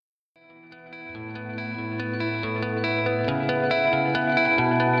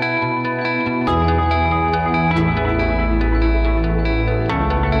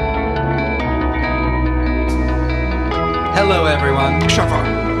everyone. Shava.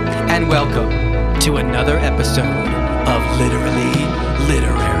 And welcome to another episode of Literally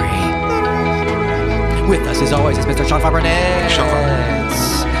Literary. With us, as always, is Mr. Sean Burnett.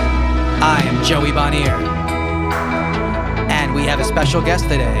 I am Joey Bonnier. And we have a special guest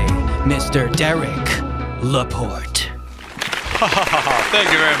today, Mr. Derek Laporte.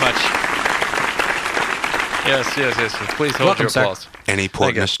 Thank you very much. Yes. Please hold Welcome, your sir. applause. Any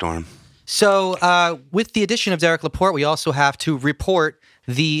port in a storm. So, with the addition of Derek Laporte, we also have to report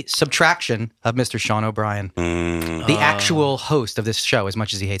the subtraction of Mr. Sean O'Brien, the actual host of this show, as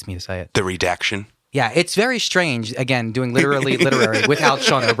much as he hates me to say it. The redaction. Yeah, it's very strange, again, doing Literally Literary without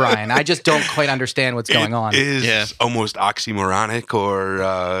Sean O'Brien. I just don't quite understand what's going on. It is almost oxymoronic, or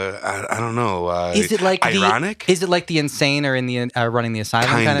I don't know. Is it like ironic? Is it like the insane or in the running the asylum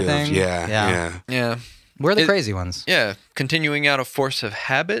kind of thing? Yeah. We're the crazy ones. Yeah, continuing out of force of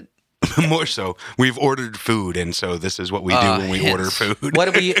habit. More so, we've ordered food, and so this is what we do when we order food.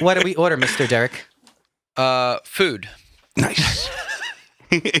 What do we order, Mr. Derek? Food. Nice.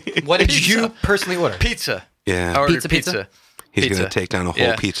 What did you personally order? Pizza. Yeah. I ordered Pizza? He's going to take down a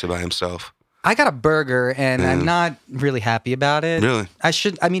whole pizza by himself. I got a burger, and I'm not really happy about it. Really?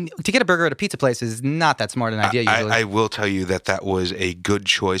 To get a burger at a pizza place is not that smart an idea usually. I will tell you that was a good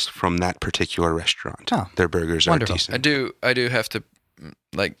choice from that particular restaurant. Oh, their burgers wonderful. are decent. I do have to,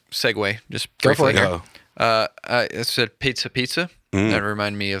 segue just Go for briefly it. here. I said pizza. That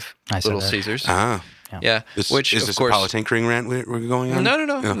reminded me of I said Little that. Caesars. Ah. Yeah. Is of this course, a politinkering rant we're going on? No,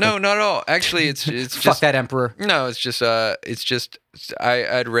 Okay. no, not at all. Actually, it's Fuck just that emperor. No, it's just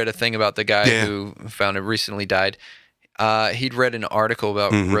I'd read a thing about the guy who found it recently died. He'd read an article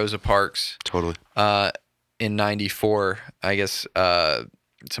about Rosa Parks. Totally. In '94, I guess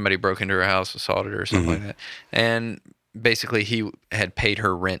somebody broke into her house, assaulted her, or something like that, and basically he had paid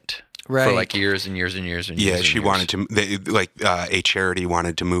her rent for like years and years and years and years. Yeah, she wanted to, a charity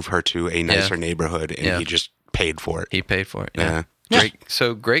wanted to move her to a nicer neighborhood, and he just paid for it. He paid for it. Yeah.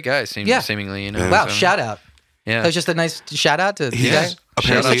 Great guy, seemingly. You know. Wow, so, shout out. Yeah. That was just a nice shout out to the guy. Yes.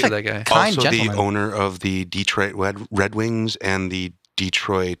 Apparently, Shout out to that guy. Kind also gentleman. the owner of the Detroit Red Wings and the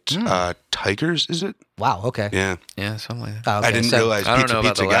Detroit Tigers, is it? Wow, okay. Yeah. Yeah, something like that. Oh, okay. I didn't realize I don't know about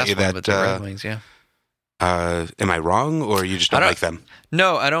Pizza the got last you one, that. but the Red Wings, yeah. Am I wrong, or you just don't like them?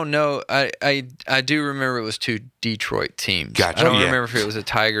 No, I don't know. I do remember it was two Detroit teams. Gotcha. I don't Yeah. remember if it was the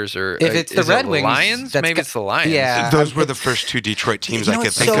Tigers or If it's the is Red it Wings, Lions. that's Maybe it's the Lions. Yeah. Those were the first two Detroit teams You I know could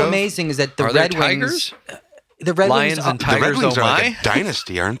what's think so of. amazing is that the Are Red there Wings, Tigers? the Red Lions Wings, and The Red Tigers, Wings oh are like my. a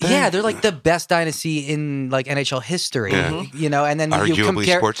dynasty, aren't they? yeah, they're like the best dynasty in like NHL history. Yeah. You know, and then you Arguably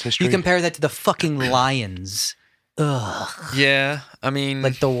compare sports history. you compare that to the fucking Lions. Ugh, Yeah, I mean,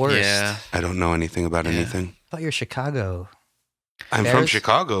 like the worst. Yeah, I don't know anything about anything. I thought you're Chicago. I'm from Bears?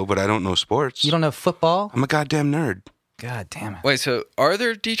 Chicago, but I don't know sports. You don't know football? I'm a goddamn nerd. God damn it. Wait, so are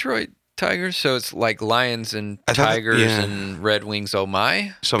there Detroit Tigers? So it's like Lions and I thought that- Tigers yeah. and Red Wings. Oh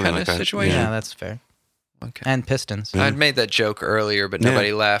my, Something kind like of that. situation. Yeah, that's fair. Okay. And Pistons. I'd made that joke earlier, but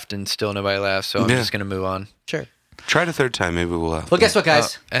nobody laughed, and still nobody laughed. So I'm Yeah. just gonna move on. Sure. Try it a third time, maybe we'll laugh. Well, guess what,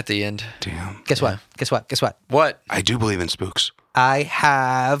 guys? At the end, Damn. Guess what? Guess what? Guess what? what? I do believe in spooks. I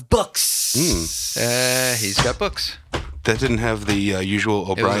have books. He's got books. That didn't have the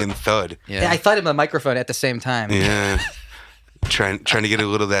usual O'Brien thud. Yeah. I thought of the microphone at the same time. Yeah. trying to get a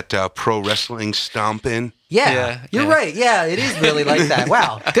little of that pro wrestling stomp in. Yeah, you're right. Yeah, it is really like that.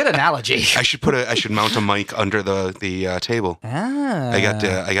 Wow, good analogy. I should mount a mic under the table. Ah, I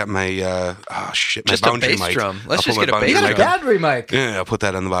got my my Just a boundary bass mic. drum. Let's I'll just put get my a bass you got boundary a drum. battery mic. Yeah, I'll put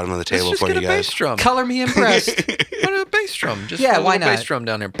that on the bottom of the Let's table just for get you a bass guys. drum. Color me impressed. What a bass drum? Just Yeah, a why little bass not? drum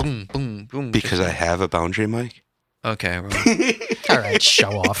down there. Boom, boom, boom. Because I have a boundary mic. Okay. Well, All right,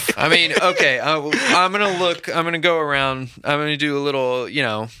 show off. I mean, okay. I'm gonna look. I'm gonna go around. I'm gonna do a little. You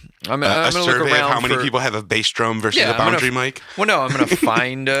know, I'm A gonna look survey around of how many for, people have a bass drum versus Yeah, a I'm gonna boundary f- mic. Well, no, I'm gonna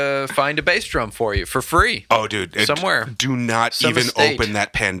find a bass drum for you for free. Oh, dude! Somewhere. Do not Some even estate. open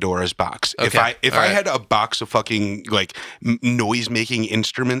that Pandora's box. Okay, If all I right. had a box of fucking like noise making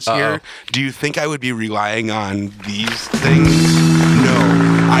instruments here, do you think I would be relying on these things? No,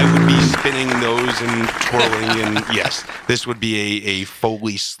 I would be spinning those and twirling, and yes, this would be a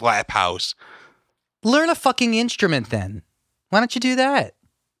Foley slap house. Learn a fucking instrument then. Why don't you do that?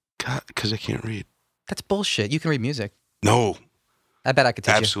 God, because I can't read. That's bullshit. You can read music. No, I bet I could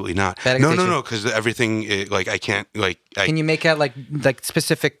teach absolutely not. Bet I can No, teach no, you. no, because everything like I can't like. you. Can you make out like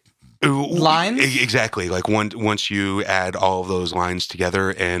specific lines? Exactly. Like once you add all of those lines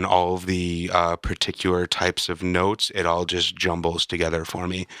together and all of the particular types of notes, it all just jumbles together for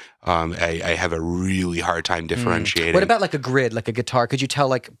me. I have a really hard time differentiating. What about like a grid, like a guitar? Could you tell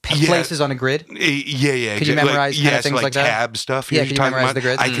like places on a grid? Yeah. Could you memorize kind of things like that? Tab stuff. Yeah, could you memorize the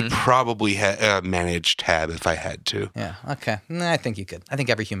grids? I could probably manage tab if I had to. Yeah. Okay. I think you could. I think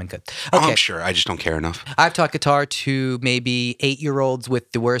every human could. Okay. Okay. I'm sure. I just don't care enough. I've taught guitar to maybe 8-year-olds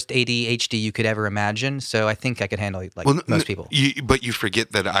with the worst ADHD you could ever imagine. So I think I could handle like most people. But you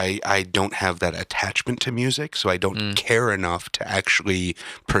forget that I don't have that attachment to music, so I don't care enough to actually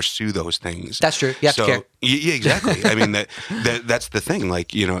pursue those things. That's true. You have to care. Yeah, exactly. I mean that's the thing.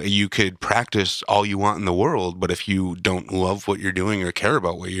 Like, you could practice all you want in the world, but if you don't love what you're doing or care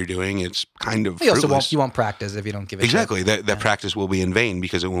about what you're doing, it's kind of fruitless. You won't practice if you don't give it. Exactly. That practice will be in vain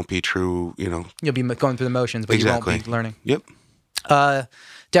because it won't be true. You'll be going through the motions, but you won't be learning. Yep.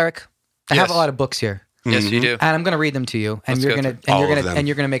 Derek, I have a lot of books here. Yes, you do. And I'm going to read them to you, and you're going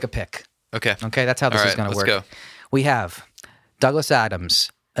to make a pick. Okay. Okay. That's how this is going to work. Let's go. We have Douglas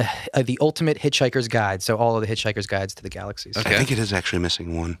Adams. The Ultimate Hitchhiker's Guide. So all of the Hitchhiker's Guides to the Galaxies. Okay. I think it is actually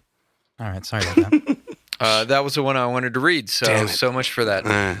missing one. All right. Sorry about that. That was the one I wanted to read. So much for that.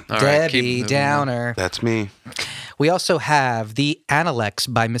 All Debbie Downer. That's me. We also have The Analects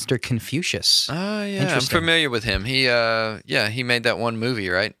by Mr. Confucius. Oh, yeah. I'm familiar with him. He made that one movie,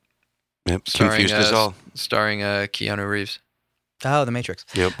 right? Yep. Confused us all. Starring Keanu Reeves. Oh, The Matrix.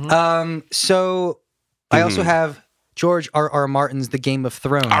 Yep. So I also have George R.R. Martin's The Game of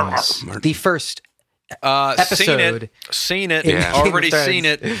Thrones, the first episode. Seen it. Yeah. Already seen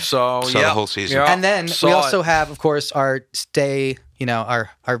it. So the whole season. Yeah. And then we also have, of course, our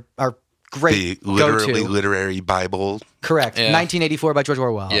great literary Bible. Correct. Yeah. 1984 by George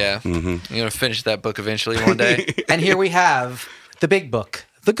Orwell. Yeah. Mm-hmm. You're going to finish that book eventually one day. And here we have the big book,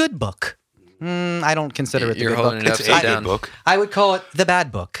 the good book. I don't consider it the good book. It's a good book. I would call it the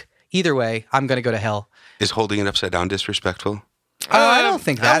bad book. Either way, I'm going to go to hell. Is holding it upside down disrespectful? I don't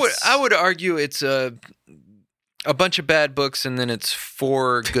think that's... I would argue it's a bunch of bad books, and then it's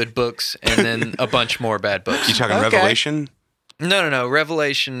 4 good books, and then a bunch more bad books. You talking Revelation? No.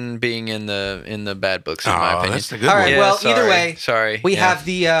 Revelation being in the bad books, in my opinion. That's the good All one. right, well, either way, we have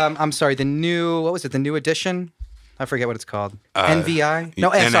the, the new, what was it, the new edition? I forget what it's called. NVI?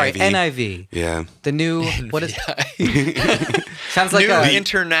 No, sorry, NIV. Yeah. The new, what is sounds like a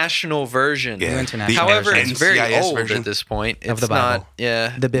international version. Yeah. New international However, version. it's very old at this point. It's of the Bible.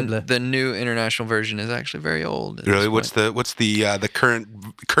 Not, the Bible. The new international version is actually very old. Really? What's the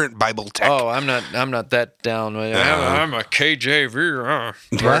current Bible tech? Oh, I'm not that down. I'm a KJV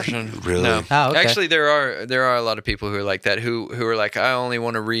version. Really? No. Oh, okay. Actually, there are a lot of people who are like that. Who are like, I only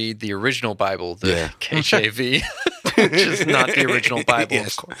want to read the original Bible, the KJV. Which is not the original Bible.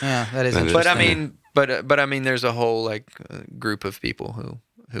 Yes. Yeah, that is interesting. But I mean, there's a whole group of people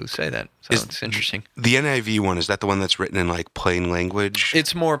who say that. So it's interesting. The NIV one, is that the one that's written in like plain language?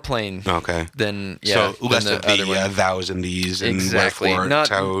 It's more plain. Okay. Than so less than of the thous and these and exactly. Not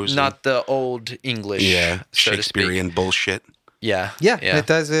the old English. Yeah, so Shakespearean bullshit. Yeah. It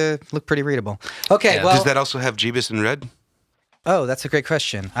does look pretty readable. Okay, well, does that also have Jeebus and Red? Oh, that's a great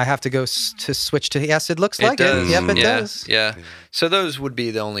question. I have to go to switch to... Yes, it looks like it. Yep, it does. Yeah. So those would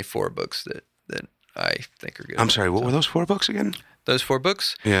be the only 4 books that I think are good. I'm sorry, what were those 4 books again? Those 4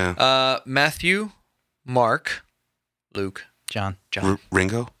 books? Yeah. Matthew, Mark, Luke. John.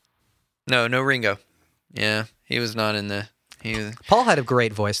 Ringo? No Ringo. Yeah, he was not in the... Paul had a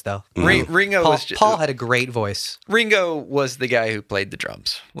great voice, though. Ringo Paul had a great voice. Ringo was the guy who played the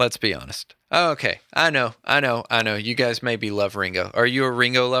drums. Let's be honest. Oh, okay. I know. You guys maybe love Ringo. Are you a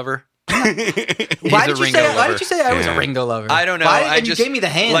Ringo lover? Why did you say I was a Ringo lover? I don't know. You gave me the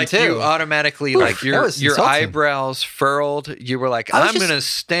hand, too. You automatically, your eyebrows furled. You were like, I'm going to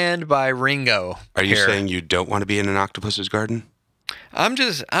stand by Ringo. Are you saying you don't want to be in an octopus's garden? I'm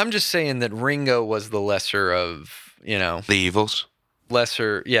just saying that Ringo was the lesser of, the evils.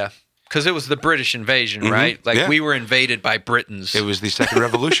 Lesser, yeah. Because it was the British invasion, right? Like, we were invaded by Britons. It was the Second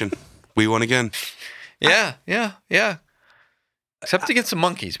Revolution. We won again. Yeah. Except against the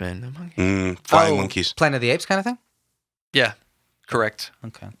monkeys, man. The monkeys. Flying monkeys. Planet of the Apes kind of thing? Yeah, correct.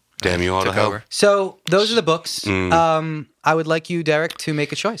 Okay. Damn you all to hell. Over. So, those are the books. I would like you, Derek, to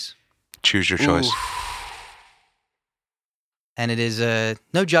make a choice. Choose your choice. And it is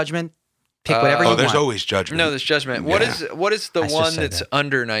no judgment. Pick whatever you want. Oh, there's always judgment. No, there's judgment. What is the one that's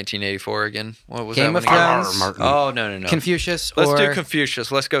under 1984 again? What was Game that of Thrones? Oh, no. Confucius. Let's do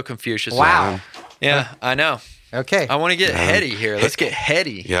Confucius. Let's go Confucius. Wow. Yeah, I know. Okay. I want to get heady here. Let's get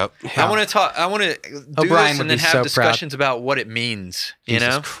heady. Yep. I want to talk. I want to do O'Brien this would and then be have so discussions about what it means. You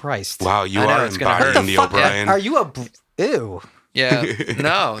Jesus know? Christ. Wow, you I know, are it's gonna hurt. embodying the Fuck, O'Brien. are you a... Ew. Yeah.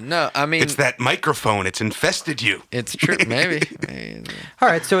 No. I mean, It's that microphone. It's infested you. it's true. Maybe. All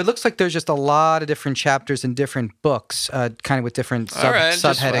right, so it looks like there's just a lot of different chapters in different books, kind of with different All right.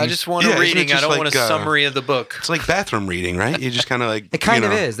 subheadings. I just want Yeah, a isn't it reading. I just don't want a like, summary of the book. It's like bathroom reading, right? You just kind of like. It kind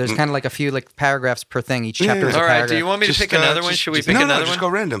of is. There's kind of like a few like paragraphs per thing. Each chapter is a All right. paragraph. Do you want me to pick another one? Should we pick another just one? go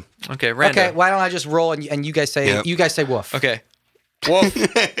random. Okay. Random. Okay, why don't I just roll and you guys say Yep. woof. Okay. Wolf.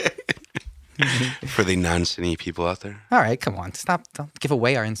 For the non-cine people out there. All right, come on. Stop. Don't give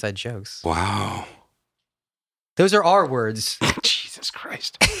away our inside jokes. Wow. Those are our words. Jesus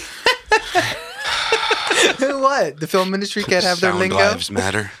Christ. What? The film industry can't have their Sound lingo? lives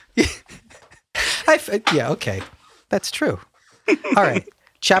matter. Yeah, okay. That's true. All right.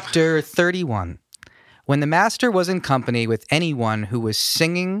 Chapter 31. When the master was in company with anyone who was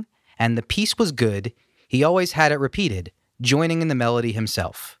singing and the piece was good, he always had it repeated, joining in the melody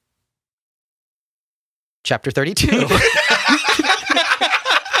himself. Chapter 32.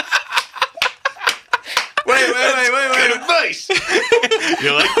 Wait. Good advice.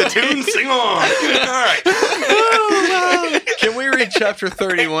 You like the tune? Sing on. All right. Can we read chapter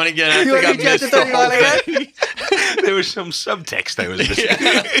 31 again? I You think I want to read missed chapter the whole 31 thing. There was some subtext I was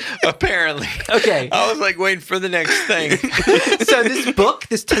missing. Apparently. Okay. I was like waiting for the next thing. So this book,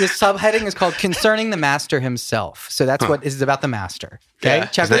 this subheading is called Concerning the Master Himself. So that's what is about the master. Okay? Yeah.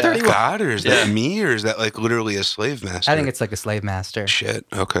 Chapter Is that 31. God or is that me or is that like literally a slave master? I think it's like a slave master. Shit.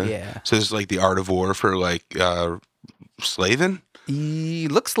 Okay. Yeah. So this is like the art of war for like slaving? He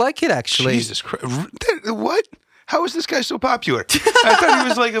looks like it actually. Jesus Christ. What? How is this guy so popular? I thought he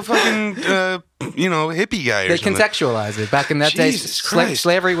was like a fucking, hippie guy or They something. contextualize it. Back in that day, Jesus Christ.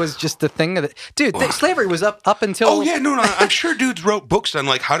 slavery was just the thing of it. Dude, slavery was up until... Oh, yeah, no, I'm sure dudes wrote books on,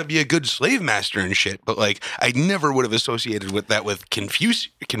 like, how to be a good slave master and shit, but, like, I never would have associated with that with Confucius.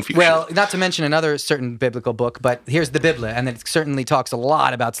 Well, not to mention another certain biblical book, but here's the Biblia, and it certainly talks a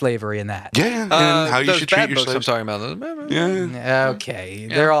lot about slavery in that. Yeah, and how you those should treat bad your books slaves. I'm talking about. Yeah. Okay,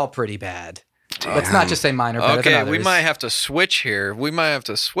 they're all pretty bad. Let's not just say mine are better than Okay, others. we might have to switch here. No,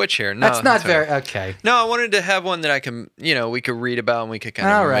 That's not very... Okay. No, I wanted to have one that I can, we could read about and we could kind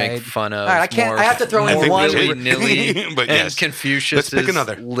All of right. make fun of. All right, I can't- I have to throw in more one- willy-nilly. But and yes. Confucius Let's pick is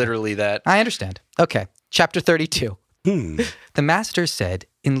another. literally that. I understand. Okay, chapter 32. The master said,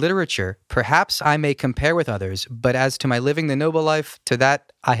 in literature, perhaps I may compare with others, but as to my living the noble life, to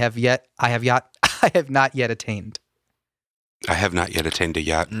that I have not yet attained. I have not yet attained a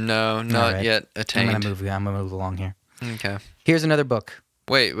yacht. No, not right. yet attained. I'm gonna move along here. Okay. Here's another book.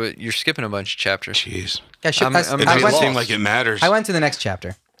 Wait, but you're skipping a bunch of chapters. Jeez. I, should, I'm I, It I'm I doesn't went, seem like it matters. I went to the next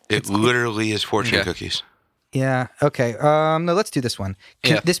chapter. It literally is fortune Yeah. cookies. Yeah. Okay. No, let's do this one.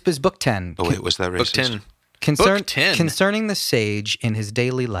 Yeah. This was book 10. Oh, wait, was that racist? Book 10. Book 10. Concerning the sage in his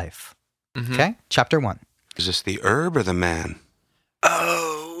daily life. Mhm. Okay. Chapter 1. Is this the herb or the man?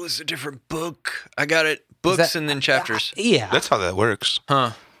 Oh, it's a different book. I got it. Books and then chapters. Yeah. That's how that works.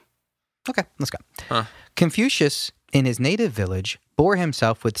 Huh. Okay, let's go. Huh. Confucius, in his native village, bore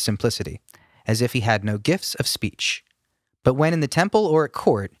himself with simplicity, as if he had no gifts of speech. But when in the temple or at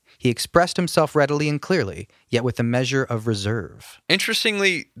court, he expressed himself readily and clearly, yet with a measure of reserve.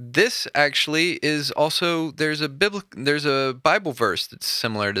 Interestingly, this actually is also there's a Bible verse that's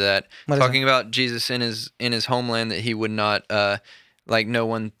similar to that, What is talking about Jesus in his homeland, that he would not like no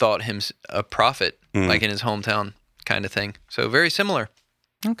one thought him a prophet like in his hometown kind of thing. So very similar.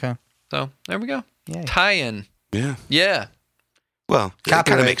 Okay. So there we go. Yay. Tie-in. Yeah. Yeah. Well, it kind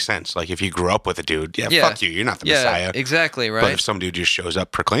Copyright. of makes sense. Like, if you grew up with a dude, Yeah. fuck you. You're not the Yeah. Messiah. Exactly. But Right. if some dude just shows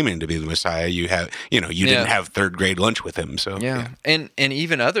up proclaiming to be the Messiah, you didn't have third grade lunch with him. So Yeah. And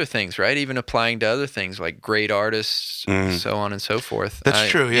even other things, right? Even applying to other things like great artists, so on and so forth.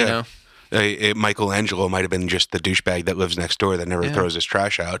 That's true. Yeah. You know, Michelangelo might have been just the douchebag that lives next door that never throws his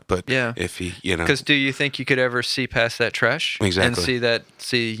trash out. But Yeah. if he, because do you think you could ever see past that trash Exactly. and see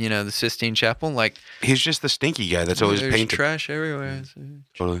the Sistine Chapel? Like, he's just the stinky guy that's always there's painted. trash everywhere.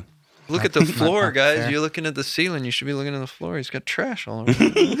 Totally. Look at the floor, not guys. fair. You're looking at the ceiling. You should be looking at the floor. He's got trash all over.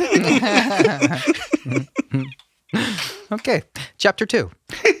 Okay. Chapter 2.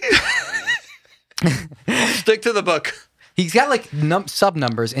 Stick to the book. He's got like sub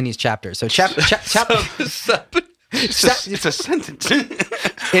numbers in these chapters. So chapter. It's a sentence.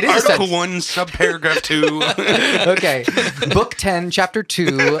 It is a Article sentence. 1, subparagraph 2. Okay. Book 10, Chapter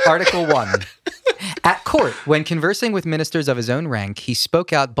 2, Article 1. At court, when conversing with ministers of his own rank, he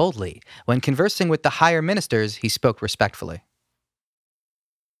spoke out boldly. When conversing with the higher ministers, he spoke respectfully.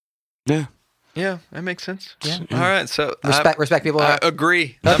 Yeah. Yeah, that makes sense. Yeah. All right. So respect people. I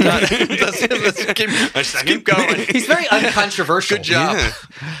agree. I'm not, let's keep going. He's very uncontroversial. Good job. Yeah.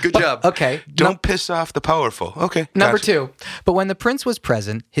 Good job. Okay. Don't piss off the powerful. Okay. Number gotcha. 2. But when the prince was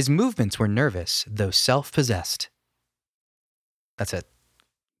present, his movements were nervous, though self-possessed. That's it.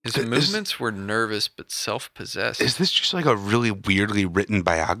 His movements were nervous but self-possessed. Is this just like a really weirdly written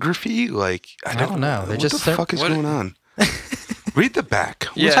biography? Like I don't know. They're what just the fuck is going on? Read the back.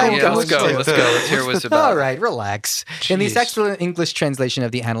 Let's go. Let's hear what's about. All right, relax. In this excellent English translation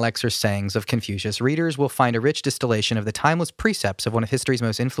of the Analects or sayings of Confucius, readers will find a rich distillation of the timeless precepts of one of history's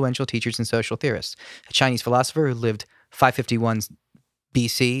most influential teachers and social theorists, a Chinese philosopher who lived 551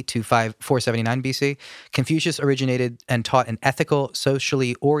 BC to 479 BC. Confucius originated and taught an ethical,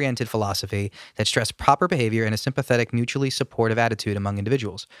 socially oriented philosophy that stressed proper behavior and a sympathetic, mutually supportive attitude among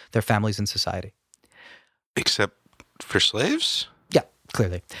individuals, their families, and society. Except for slaves? Yeah,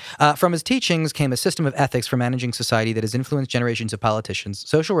 clearly. From his teachings came a system of ethics for managing society that has influenced generations of politicians,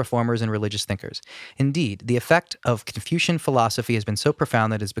 social reformers, and religious thinkers. Indeed, the effect of Confucian philosophy has been so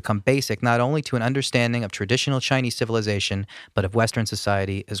profound that it has become basic not only to an understanding of traditional Chinese civilization, but of Western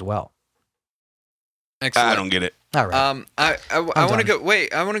society as well. Excellent. I don't get it. All right. I want to go.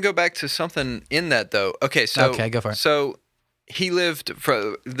 Wait, I want to go back to something in that though. Okay, so go for it. So he lived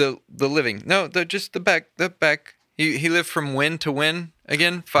for the living. No, just the back. He lived from when to when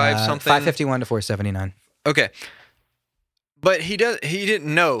again? 551 to 479. Okay. But he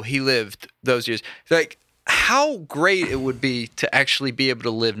didn't know he lived those years. Like, how great it would be to actually be able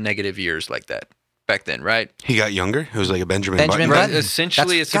to live negative years like that back then, right? He got younger. It was like a Benjamin Button. Right?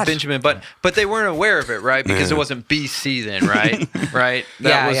 Essentially, it's a Benjamin Button. But they weren't aware of it, right? Because it wasn't BC then, right? Right?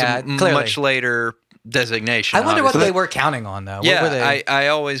 That was a much later designation. I wonder what they were counting on, though. Yeah, what were they? I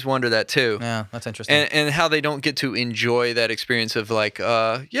always wonder that, too. Yeah, that's interesting. And how they don't get to enjoy that experience of like,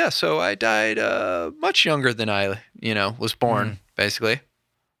 so I died much younger than I, was born, basically.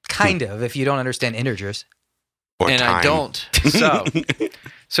 Kind of, if you don't understand integers. And time. I don't.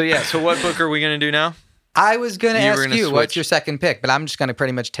 So what book are we going to do now? I was going to ask you, what's your second pick? But I'm just going to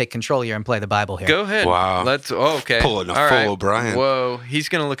pretty much take control here and play the Bible here. Go ahead. Wow. Okay. Pulling a full O'Brien. Whoa. He's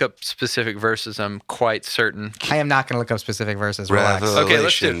going to look up specific verses, I'm quite certain. I am not going to look up specific verses. Relax. Okay,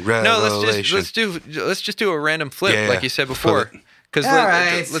 let's just do a random flip like you said before. Because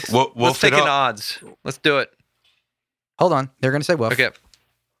let's take an odds. Let's do it. Hold on. They're going to say woof. Okay.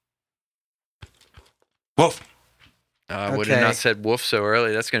 Woof. I would have not said woof so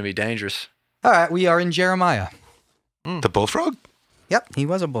early. That's going to be dangerous. All right, we are in Jeremiah. The bullfrog? Yep, he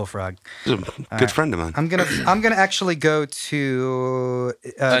was a bullfrog. He's a good friend of mine. I'm gonna actually go to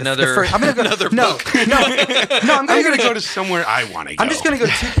another. I'm gonna go another book. No. I'm gonna go to somewhere I want to go. I'm just gonna go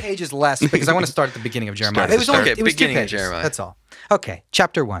 2 pages less because I want to start at the beginning of Jeremiah. It was 2 pages. Jeremiah. That's all. Okay,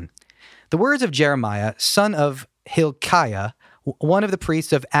 chapter 1. The words of Jeremiah, son of Hilkiah, one of the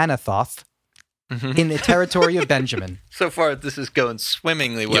priests of Anathoth, in the territory of Benjamin. So far, this is going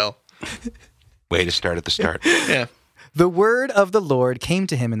swimmingly well. Way to start at the start. Yeah. The word of the Lord came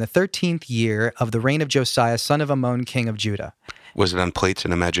to him in the 13th year of the reign of Josiah, son of Ammon, king of Judah. Was it on plates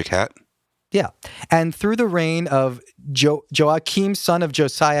and a magic hat? Yeah. And through the reign of Joachim, son of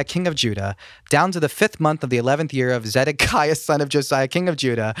Josiah, king of Judah, down to the 5th month of the 11th year of Zedekiah, son of Josiah, king of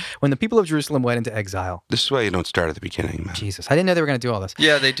Judah, when the people of Jerusalem went into exile. This is why you don't start at the beginning, man. Jesus. I didn't know they were going to do all this.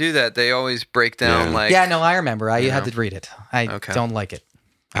 Yeah, they do that. They always break down Yeah, no, I remember. I had to read it. I don't like it.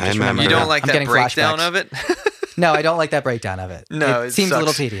 I remember. You don't like that breakdown of it? No, I don't like that breakdown of it. No, it seems sucks. a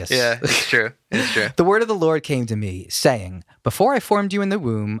little tedious. Yeah, it's true. It's true. The word of the Lord came to me, saying, Before I formed you in the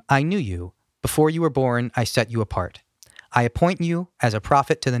womb, I knew you. Before you were born, I set you apart. I appoint you as a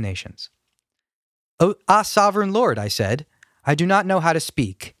prophet to the nations. Sovereign Lord, I said, I do not know how to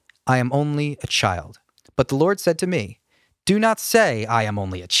speak. I am only a child. But the Lord said to me, Do not say, I am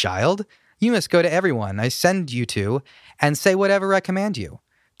only a child. You must go to everyone I send you to and say whatever I command you.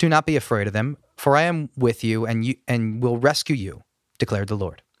 Do not be afraid of them, for I am with you and will rescue you, declared the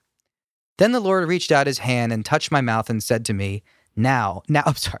Lord. Then the Lord reached out his hand and touched my mouth and said to me, Now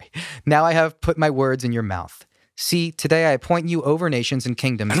I have put my words in your mouth. See, today I appoint you over nations and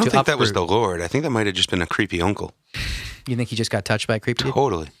kingdoms. I don't think that was the Lord. I think that might have just been a creepy uncle. You think he just got touched by a creepy dude?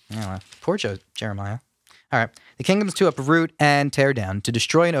 Totally. Yeah, well, poor Jeremiah. All right. The kingdoms to uproot and tear down, to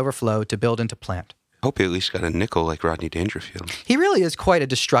destroy and overflow, to build and to plant. Hope he at least got a nickel like Rodney Dangerfield. He really is quite a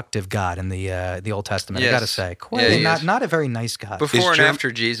destructive God in the Old Testament, I got to say. Not a very nice God. Before and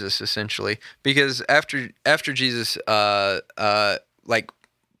after Jesus, essentially. Because after Jesus, like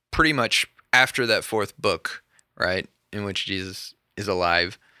pretty much after that 4th book, right, in which Jesus is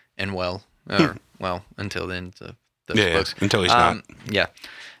alive and well, or well, until then, those books. Until he's not. Yeah.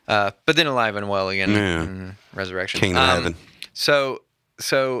 but then alive and well again in resurrection. Kingdom of heaven. So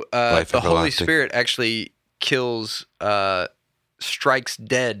the Holy Spirit actually strikes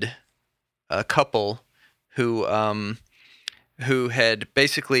dead a couple who had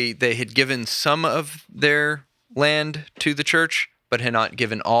basically, they had given some of their land to the church, but had not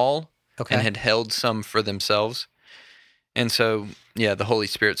given all, and had held some for themselves. And so, yeah, the Holy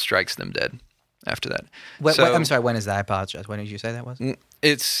Spirit strikes them dead after that. I'm sorry, when is that? I apologize. When did you say that was?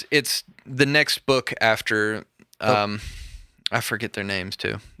 It's the next book after, I forget their names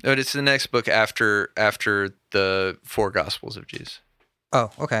too, but it's the next book after the 4 Gospels of Jesus.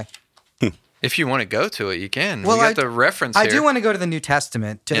 Oh, okay. If you want to go to it, you can. Well, we got the reference here. I do want to go to the New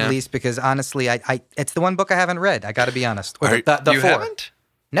Testament, at least, because honestly, it's the one book I haven't read. I got to be honest. You 4. Haven't?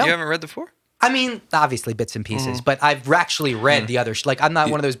 No. You haven't read the 4? I mean, obviously bits and pieces, but I've actually read the other. I'm not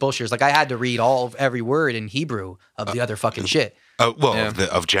one of those bullshitters. Like I had to read every word in Hebrew of the other fucking shit.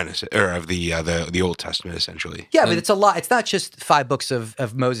 Of Genesis or of the Old Testament, essentially. Yeah, but it's a lot. It's not just 5 books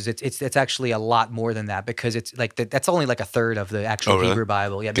of Moses. It's actually a lot more than that because it's like that's only like a third of the actual Hebrew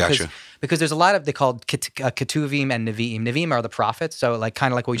Bible. Yeah, because there's a lot of, they called Ketuvim and Nevi'im. Nevi'im are the prophets, so like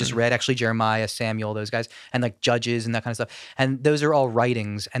kind of like what we just read, actually Jeremiah, Samuel, those guys, and like Judges and that kind of stuff. And those are all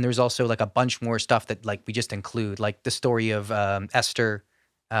writings. And there's also like a bunch more stuff that like we just include, like the story of Esther.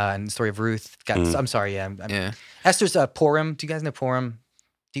 And the story of Ruth. I'm sorry, Esther's Purim. Do you guys know Purim?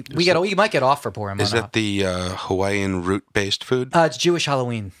 You might get off for Purim. Is that the Hawaiian root-based food? It's Jewish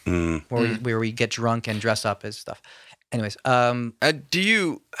Halloween, where we get drunk and dress up as stuff. Anyways, do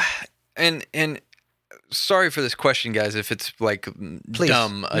you? And sorry for this question, guys. If it's like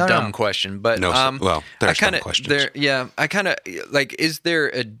dumb question, but there's dumb questions. I kind of like.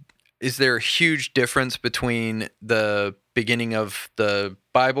 Is there a huge difference between the beginning of the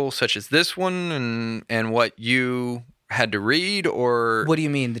Bible, such as this one, and what you had to read, or what do you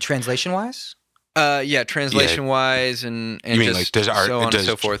mean, the translation wise? Translation wise, and you mean just like so on and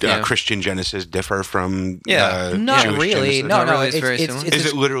so forth. Christian Genesis differ from not Jewish really. Genesis? No, it's very similar. Is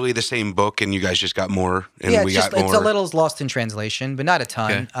it literally the same book, and you guys just got more? And it's a little lost in translation, but not a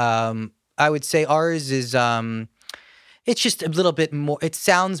ton. Okay. I would say ours is. It's just a little bit more. It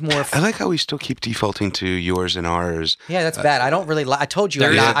sounds more. I like how we still keep defaulting to yours and ours. Yeah, that's bad. I don't really. I told you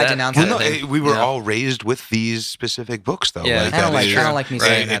I denounced it. We were all raised with these specific books, though. Yeah, I don't like me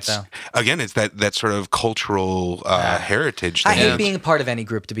saying that, though. Again, it's that sort of cultural heritage. I hate being part of any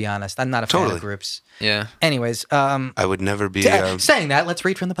group, to be honest. I'm not a fan of groups. Yeah. Anyways, I would never be. Saying that, let's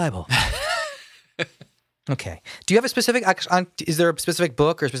read from the Bible. Okay. Do you have a specific? Is there a specific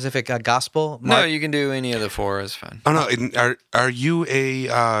book or a specific gospel? No, you can do any of the 4. It's fine. Oh no, are you a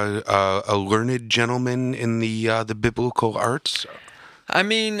learned gentleman in the biblical arts? I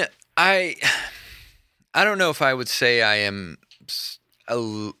mean, I don't know if I would say I am.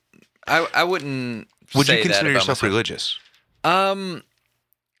 I wouldn't. Would say you consider that yourself myself. religious?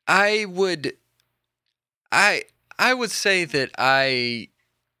 I would. I would say that I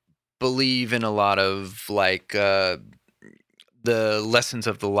believe in a lot of like the lessons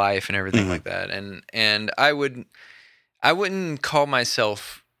of the life and everything like that, and I wouldn't call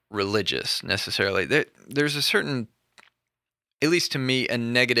myself religious necessarily. There's a certain, at least to me, a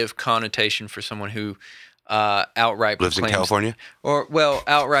negative connotation for someone who outright lives in California,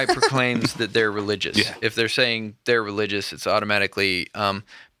 outright proclaims that they're religious. Yeah. If they're saying they're religious, it's automatically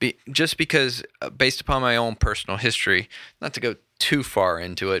just because based upon my own personal history, not to go too far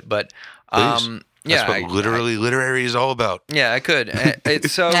into it, but that's what literary is all about. Yeah, I could.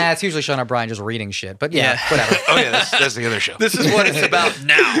 It's so. It's usually Sean O'Brien just reading shit, but whatever. Oh yeah, that's the other show. This is what it's about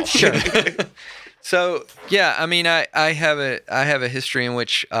now. Sure. So yeah, I mean, I have a history in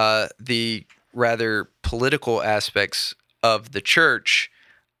which the rather political aspects of the church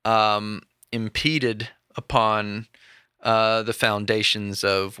impeded upon the foundations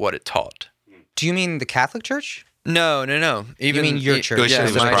of what it taught. Do you mean the Catholic Church? No. Even you mean your church? Yeah,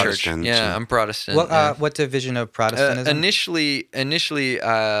 my church. Protestant. Yeah, I'm Protestant. What division of Protestantism? Initially,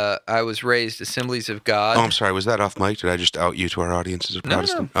 I was raised Assemblies of God. Oh, I'm sorry. Was that off mic? Did I just out you to our audience as a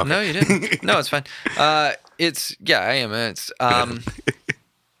Protestant? No, you didn't. No, it's fine. I am. It's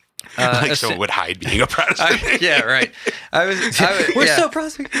so it would hide being a Protestant. Yeah, right. We're so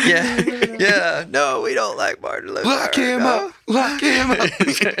Protestant. Yeah. No, we don't like Martin Luther. Lock him up.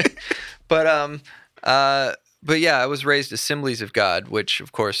 But yeah, I was raised Assemblies of God, which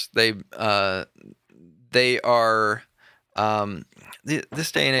of course they are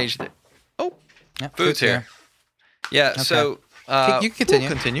this day and age. Food's here. Yeah. Okay. So you can continue.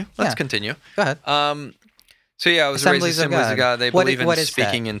 We'll continue. Let's continue. Go ahead. So yeah, I was raised Assemblies of God. They believe in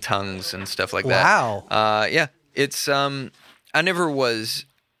speaking that? In tongues and stuff like that. Wow. Yeah. It's I never was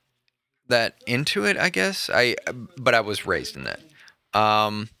that into it, I guess. But I was raised in that.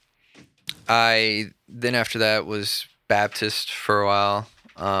 I then after that was Baptist for a while,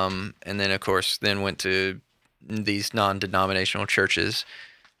 and then of course went to these non-denominational churches,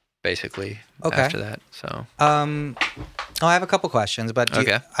 basically. Okay. After that, so. I have a couple questions, but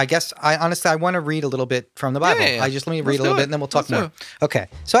Okay. I guess I want to read a little bit from the Bible. Yeah. Let me read a little bit, and then we'll talk Let's do more. Okay.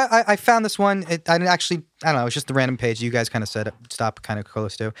 So I found this one. I don't know. It's just the random page you guys kind of said stop kind of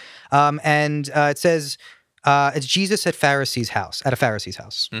close to, and it says it's Jesus at a Pharisee's house.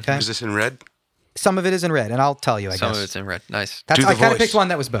 Okay. Is this in red? Some of it is in red, and I'll tell you. Some guess of it's in red. Nice. I kind of voice. picked one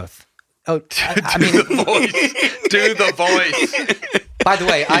that was both. Oh, I mean, the voice. Do the voice. by the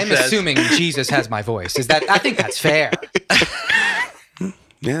way, I'm says- assuming Jesus has my voice. I think that's fair.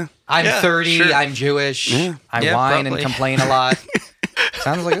 Yeah. I'm Yeah, 30. sure. I'm Jewish. Yeah. I Yeah, whine probably. and complain a lot.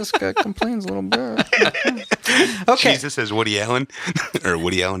 Sounds like this guy complains a little bit. Okay. Jesus as Woody Allen, or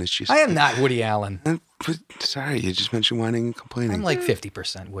Woody Allen is Jesus. I am not Woody Allen. Sorry, you just mentioned whining and complaining. I'm like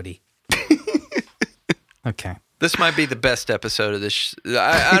 50% Woody. Okay. This might be the best episode of this.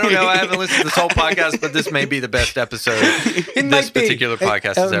 I don't know. I haven't listened to this whole podcast, but this may be the best episode this might be. particular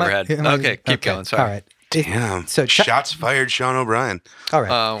podcast has ever had. It might be. Okay, keep going. Sorry. All right. Damn. So Shots fired, Sean O'Brien. all right.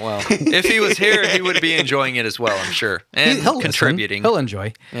 Well, if he was here, he would be enjoying it as well, I'm sure, and He'll listen. contributing. He'll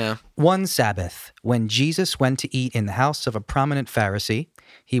enjoy. Yeah. One Sabbath, when Jesus went to eat in the house of a prominent Pharisee,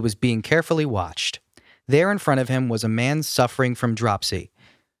 he was being carefully watched. There in front of him was a man suffering from dropsy.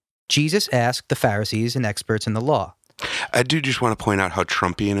 Jesus asked the Pharisees and experts in the law. I do just want to point out how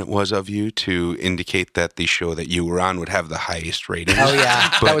Trumpian it was of you to indicate that the show that you were on would have the highest ratings. Oh,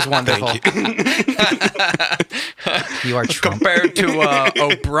 yeah. But That was wonderful. Thank you. You are Trump. Compared to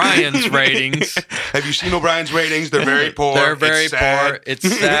O'Brien's ratings, Have you seen O'Brien's ratings? They're very poor. they're very It's sad. poor. It's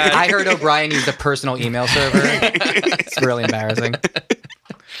sad. I heard O'Brien used a personal email server. It's really embarrassing.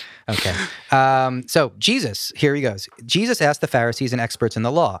 Okay. So Jesus, here he goes. Jesus asked the Pharisees and experts in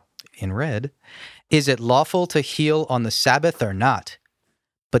the law, in red, is it lawful to heal on the Sabbath or not?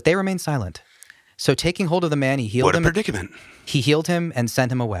 But they remained silent. So taking hold of the man, he healed What a him. predicament. He healed him and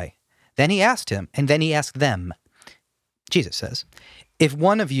sent him away. Then he asked them, Jesus says, if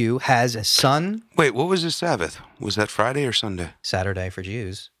one of you has a son, Wait, what was his Sabbath? Was that Friday or Sunday? Saturday for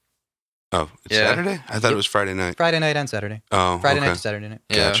Jews, Oh, it's Yeah. Saturday? I thought it was Friday night. Friday night and Saturday. Oh, Friday okay. night to Saturday night.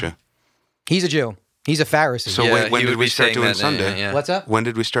 Yeah. Gotcha. He's a Jew. He's a Pharisee. So Yeah, when he did would we be start saying doing that, Sunday? Yeah. What's up? When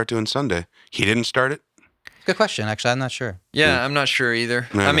did we start doing Sunday? He didn't start it? Good question. Actually, I'm not sure. Yeah, I'm not sure either.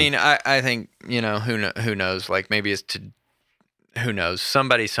 No, I no. mean, I think, who knows? Like maybe it's to, who knows?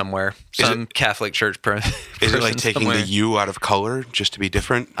 Somebody somewhere, some Catholic church Is it like taking somewhere. the U out of color just to be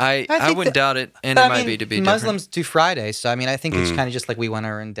different? I think wouldn't that- doubt it, and But it might be to be Muslims do Friday, so I mean, I think it's kind of just like we want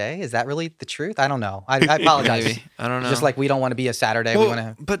our own day. Is that really the truth? I don't know. I apologize. Maybe. I don't know. Just like we don't want to be a Saturday. we Well,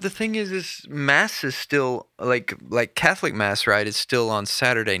 want to. but the thing is mass is still like Catholic mass, right? Is still on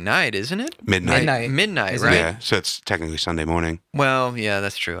Saturday night, isn't it? Midnight. Midnight, Isn't right? Yeah, so it's technically Sunday morning. Well, yeah,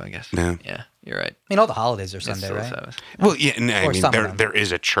 that's true. I guess. Yeah. Yeah, you're right. I mean, all the holidays are It's Sunday, still right? Sabbath. Well, yeah, and I Or mean, some of them. there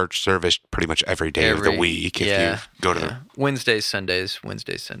is a church service pretty much every day of the week if you go to the... Wednesdays, Sundays,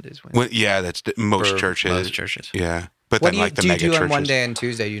 Wednesdays, Sundays. Well, yeah, that's most For churches. most churches. Yeah, but What then do you like the do? You mega do churches. on one day and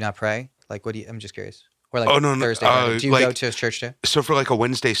Tuesday? Do you not pray? Like, what do you? I'm just curious. Or like Oh, no, no, Thursday? Friday? Do you like- go to church too? So for like a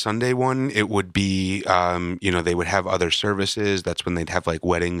Wednesday, Sunday one, it would be, they would have other services. That's when they'd have like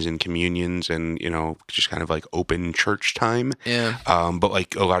weddings and communions and, just kind of like open church time. Yeah. But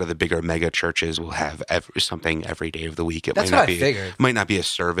like a lot of the bigger mega churches will have something every day of the week. It That's might not what I be, figured. might not be a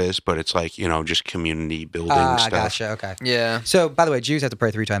service, but it's like, just community building stuff. Gotcha. Okay. Yeah. So, by the way, Jews have to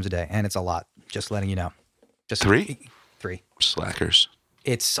pray 3 times a day, and it's a lot. Just letting you know. Just 3? 3. Slackers.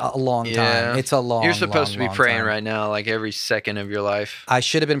 It's a long Yeah. time. It's a long. You're supposed to be long praying time. right now, like every second of your life. I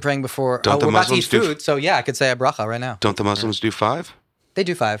should have been praying before. Don't the we're about to eat Muslims do- food, so yeah, I could say a bracha right now. Don't the Muslims do 5? They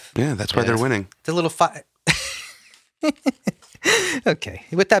do 5. Yeah, that's why Yeah. they're winning. It's a little 5. Okay.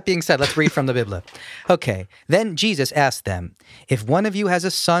 With that being said, let's read from the Bible. Okay. Then Jesus asked them, "If one of you has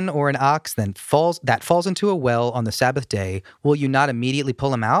a son or an ox that falls into a well on the Sabbath day, will you not immediately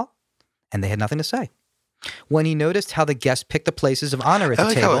pull him out?" And they had nothing to say. When he noticed how the guests picked the places of honor at I the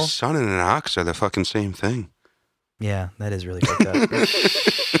like table, how a son and an ox are the fucking same thing. yeah, that is really fucked up.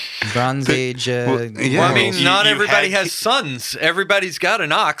 Bronze Age. well, yeah, Well, I well, mean, you- not you everybody had- has sons. Everybody's got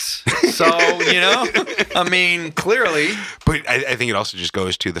an ox. So, I mean, clearly. But I think it also just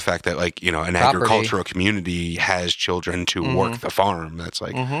goes to the fact that, like, an Property. agricultural community has children to work the farm. That's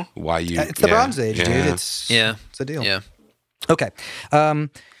like why you. It's the Bronze Age, yeah. dude. It's a deal. Yeah. Okay.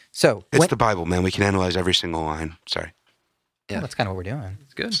 So It's when- the Bible, man. We can analyze every single line. Sorry. Yeah, that's kind of what we're doing.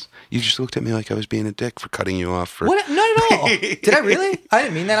 It's good. You just looked at me like I was being a dick for cutting you off. For what? Not at all. Did I really? I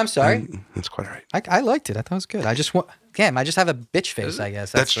didn't mean that. I'm sorry. That's quite all right. I liked it. I thought it was good. I just have a bitch face, I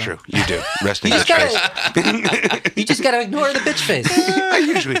guess. That's true. You do. Resting bitch face. You just got to ignore the bitch face. I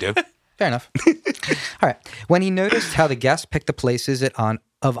usually do. Fair enough. All right. When he noticed how the guests picked the places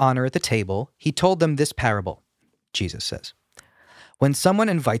of honor at the table, he told them this parable. Jesus says, when someone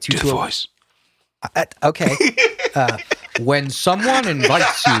invites you do to the voice. Okay. When someone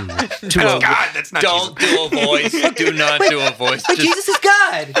invites you to God, that's not don't Jesus. do a voice. Do not do a voice. Like Jesus is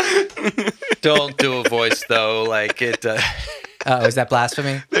God. Don't do a voice though. Like it. Is that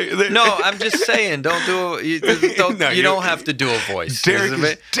blasphemy? No, I'm just saying. Don't do. You don't have to do a voice. Derek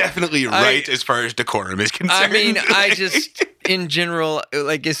is definitely right as far as decorum is concerned. I mean, I just, in general,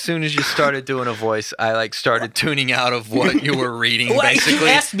 like as soon as you started doing a voice, I like started tuning out of what you were reading. Well, basically,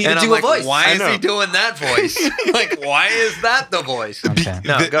 you asked me to and do I'm a like, voice. Why is he doing that voice? Like, why is that the voice? Okay.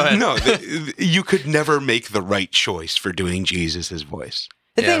 No, go ahead. No, you could never make the right choice for doing Jesus' voice.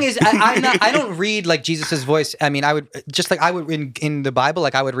 The thing is, I don't read like Jesus's voice. I mean, I would in the Bible,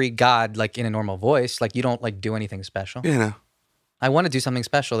 like I would read God like in a normal voice. Like you don't like do anything special. You know. I want to do something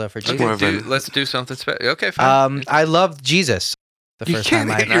special though for Jesus. Let's do something special. Okay, fine. I loved Jesus. The first time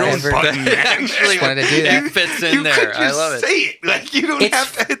I ever actually wanted to do that. It fits in there. I love it. Say it. Like you don't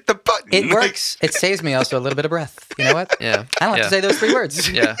have to hit the button. It works. It saves me also a little bit of breath. You know what? Yeah. I don't have to say those 3 words.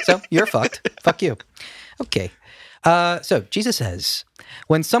 Yeah. So you're fucked. Fuck you. Okay. So Jesus says,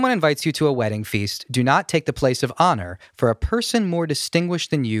 when someone invites you to a wedding feast, do not take the place of honor, for a person more distinguished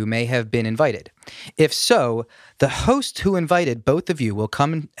than you may have been invited. If so, the host who invited both of you will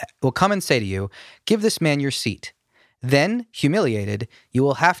come and say to you, give this man your seat. Then, humiliated, you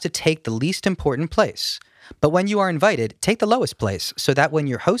will have to take the least important place. But when you are invited, take the lowest place, so that when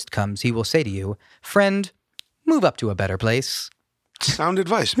your host comes, he will say to you, friend, move up to a better place. Sound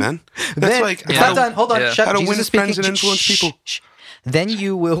advice, man. That's It's not done. Hold on. Yeah. Shut How to Jesus win is speaking. friends and influence people. Then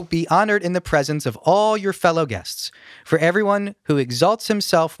you will be honored in the presence of all your fellow guests. For everyone who exalts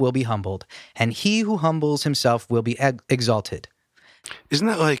himself will be humbled, and he who humbles himself will be exalted. Isn't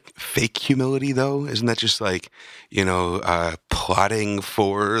that like fake humility, though? Isn't that just like, plotting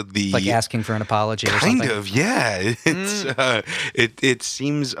for the... Like asking for an apology or something? Kind of, yeah. It's it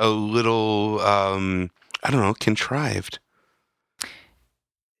seems a little, I don't know, contrived.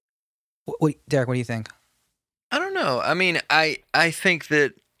 Derek, what do you think? I don't know. I mean, I think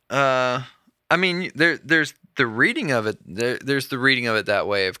that there's the reading of it. There's the reading of it that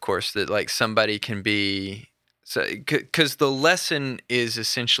way, of course, that like somebody can be, because the lesson is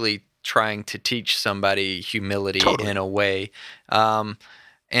essentially trying to teach somebody humility in a way, and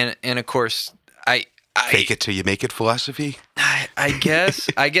of course I fake it till you make it philosophy. I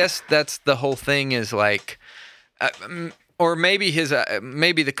guess that's the whole thing is like. Or maybe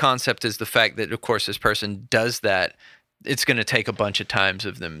maybe the concept is the fact that, of course, this person does that. It's going to take a bunch of times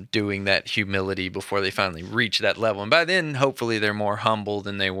of them doing that humility before they finally reach that level. And by then, hopefully, they're more humble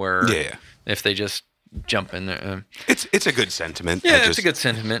than they were if they just jump in there. It's a good sentiment. Yeah, it's a good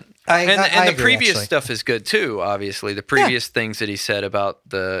sentiment. I the agree, previous actually. Stuff is good, too, obviously. The previous things that he said about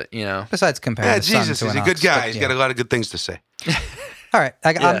the, Besides comparing the sun Jesus to is an a good ox, guy. but, He's got a lot of good things to say. All right.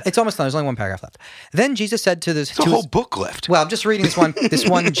 It's almost done. There's only one paragraph left. Then Jesus said to this... There's a whole book left. Well, I'm just reading this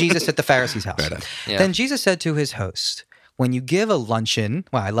one Jesus at the Pharisee's house. Right on. Yeah. Then Jesus said to his host, when you give a luncheon...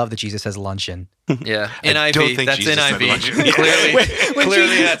 Wow, I love that Jesus says luncheon. Yeah, I don't NIV. think That's Jesus said NIV. luncheon.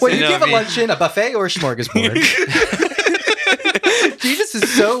 Clearly, When you give a luncheon, a buffet or a smorgasbord. Jesus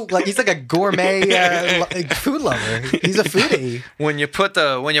is so like he's like a gourmet food lover. He's a foodie. When you put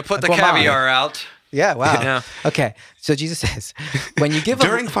the gourmand. caviar out. Yeah, wow. Yeah. Okay, so Jesus says, when you give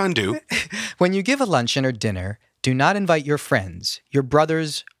During fondue. when you give a luncheon or dinner, do not invite your friends, your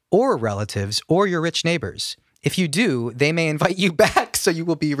brothers or relatives, or your rich neighbors. If you do, they may invite you back, so you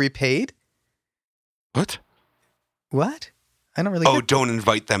will be repaid. What? What? I don't really. Don't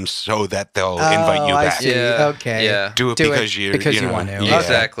invite them so that they'll invite you I back. see. Yeah. Okay. Yeah. Do it because you want to. Yeah.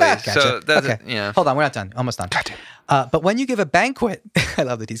 Exactly. Gotcha. So that's okay. yeah. Hold on, we're not done. Almost done. God damn. But when you give a banquet, I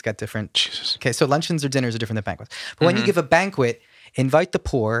love that he's got different. Jesus. Okay, so luncheons or dinners are different than banquets. But when you give a banquet, invite the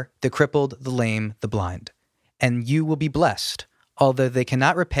poor, the crippled, the lame, the blind, and you will be blessed. Although they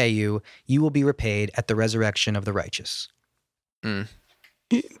cannot repay you, you will be repaid at the resurrection of the righteous.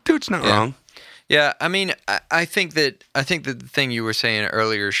 Dude's not wrong. Yeah, I mean, I think that the thing you were saying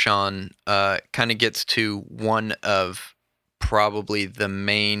earlier, Sean, kind of gets to one of probably the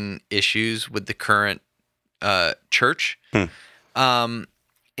main issues with the current church,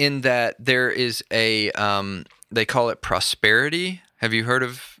 in that there is a they call it prosperity. Have you heard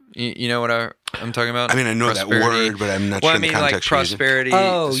of You know what I'm talking about? I mean, I know that word, but I'm not sure the context. Like prosperity.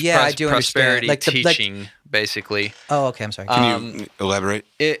 Oh, yeah, I do prosperity understand. teaching, basically. Oh, okay. I'm sorry. Can you elaborate?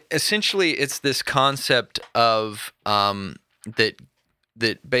 Essentially, it's this concept of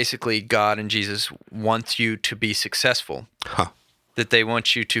that basically God and Jesus want you to be successful. Huh. That they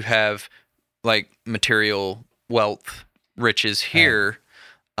want you to have like material wealth, riches here.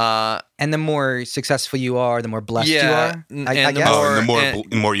 And the more successful you are, the more blessed you are. I guess.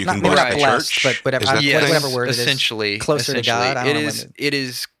 The more you can bless the church, but whatever word essentially, it is. Closer to God. It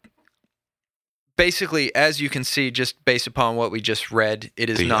is basically, as you can see, just based upon what we just read,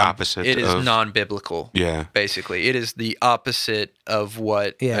 it is non-biblical. Yeah. Basically, it is the opposite of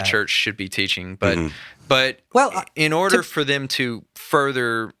what a church should be teaching. But in order for them to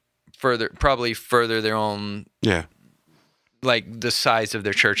further their own like the size of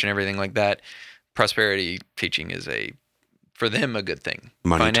their church and everything like that, prosperity teaching is for them a good thing.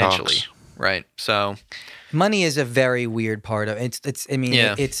 Money financially, talks. Right? So money is a very weird part of it.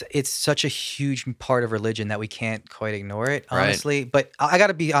 It's such a huge part of religion that we can't quite ignore it, honestly. Right. But I got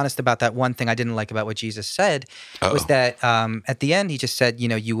to be honest about that one thing I didn't like about what Jesus said was that at the end he just said,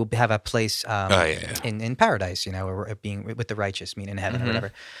 you will have a place in paradise, or being with the righteous, meaning in heaven or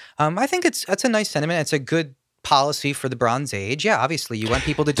whatever. I think that's a nice sentiment. It's a good policy for the Bronze Age. Yeah, obviously you want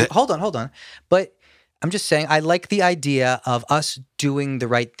people to do hold on. But I'm just saying I like the idea of us doing the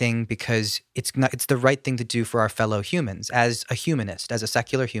right thing because it's the right thing to do for our fellow humans as a humanist, as a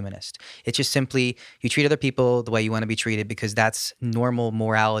secular humanist. It's just simply you treat other people the way you want to be treated because that's normal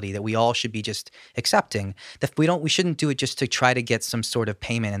morality that we all should be just accepting. That we shouldn't do it just to try to get some sort of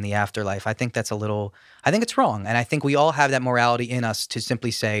payment in the afterlife. I think I think it's wrong. And I think we all have that morality in us to simply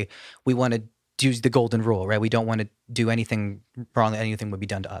say we want to do the golden rule, right? We don't want to do anything wrong, anything would be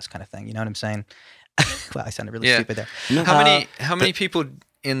done to us kind of thing. You know what I'm saying? Well, I sounded really stupid there. No. How many people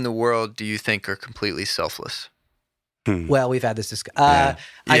in the world do you think are completely selfless? Well, we've had this discussion. I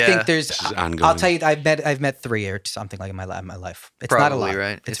think there's. I'll tell you, I've met 3 or something like in my life. It's probably not a lot.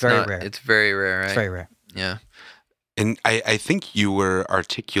 Right. It's very rare. It's very rare, right? It's very rare. Yeah. And I think you were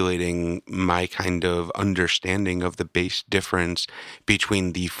articulating my kind of understanding of the base difference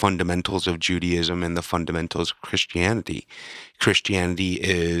between the fundamentals of Judaism and the fundamentals of Christianity. Christianity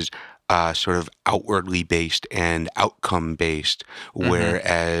is sort of outwardly based and outcome based,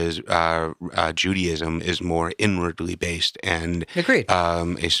 whereas Judaism is more inwardly based and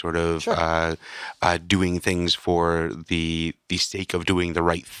a sort of doing things for the sake of doing the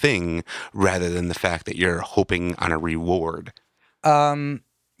right thing rather than the fact that you're hoping on a reward.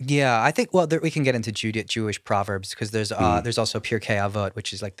 Yeah, I think, we can get into Jewish proverbs because there's also Pirkei Avot,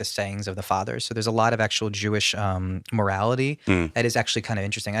 which is like the sayings of the fathers. So there's a lot of actual Jewish morality that is actually kind of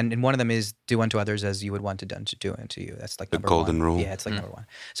interesting. And one of them is do unto others as you would want to do unto you. That's like the golden rule. Yeah, it's like number 1.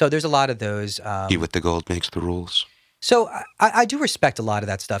 So there's a lot of those. He with the gold makes the rules. So I do respect a lot of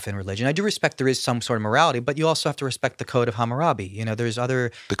that stuff in religion. I do respect there is some sort of morality, but you also have to respect the code of Hammurabi. There's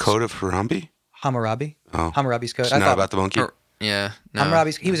other... The code of Hammurabi? Hammurabi? Oh. Hammurabi's code. It's not about the monkey? Yeah. No.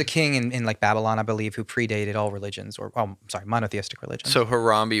 Hammurabi's, he was a king in like Babylon, I believe, who predated all religions, monotheistic religions. So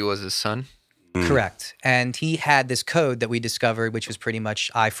Hammurabi was his son? Correct. And he had this code that we discovered, which was pretty much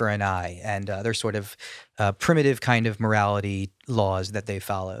eye for an eye. And they're sort of primitive kind of morality laws that they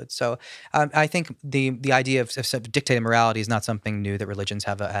followed. So I think the idea of dictated morality is not something new that religions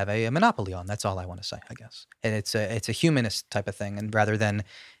have a monopoly on. That's all I want to say, I guess. And it's a humanist type of thing, and rather than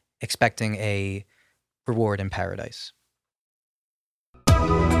expecting a reward in paradise.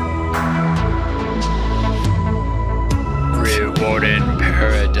 Reward in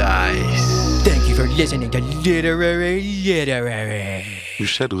paradise. Thank you for listening to Literary. You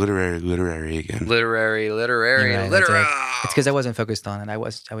said literary again. Literary. It's because I wasn't focused on it. I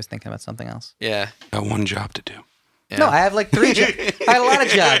was thinking about something else. Yeah. Got one job to do. Yeah. No, I have like 3 jobs. I had a lot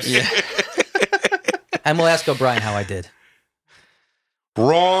of jobs. Yeah. And we'll ask O'Brien how I did.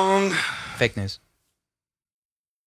 Wrong. Fake news.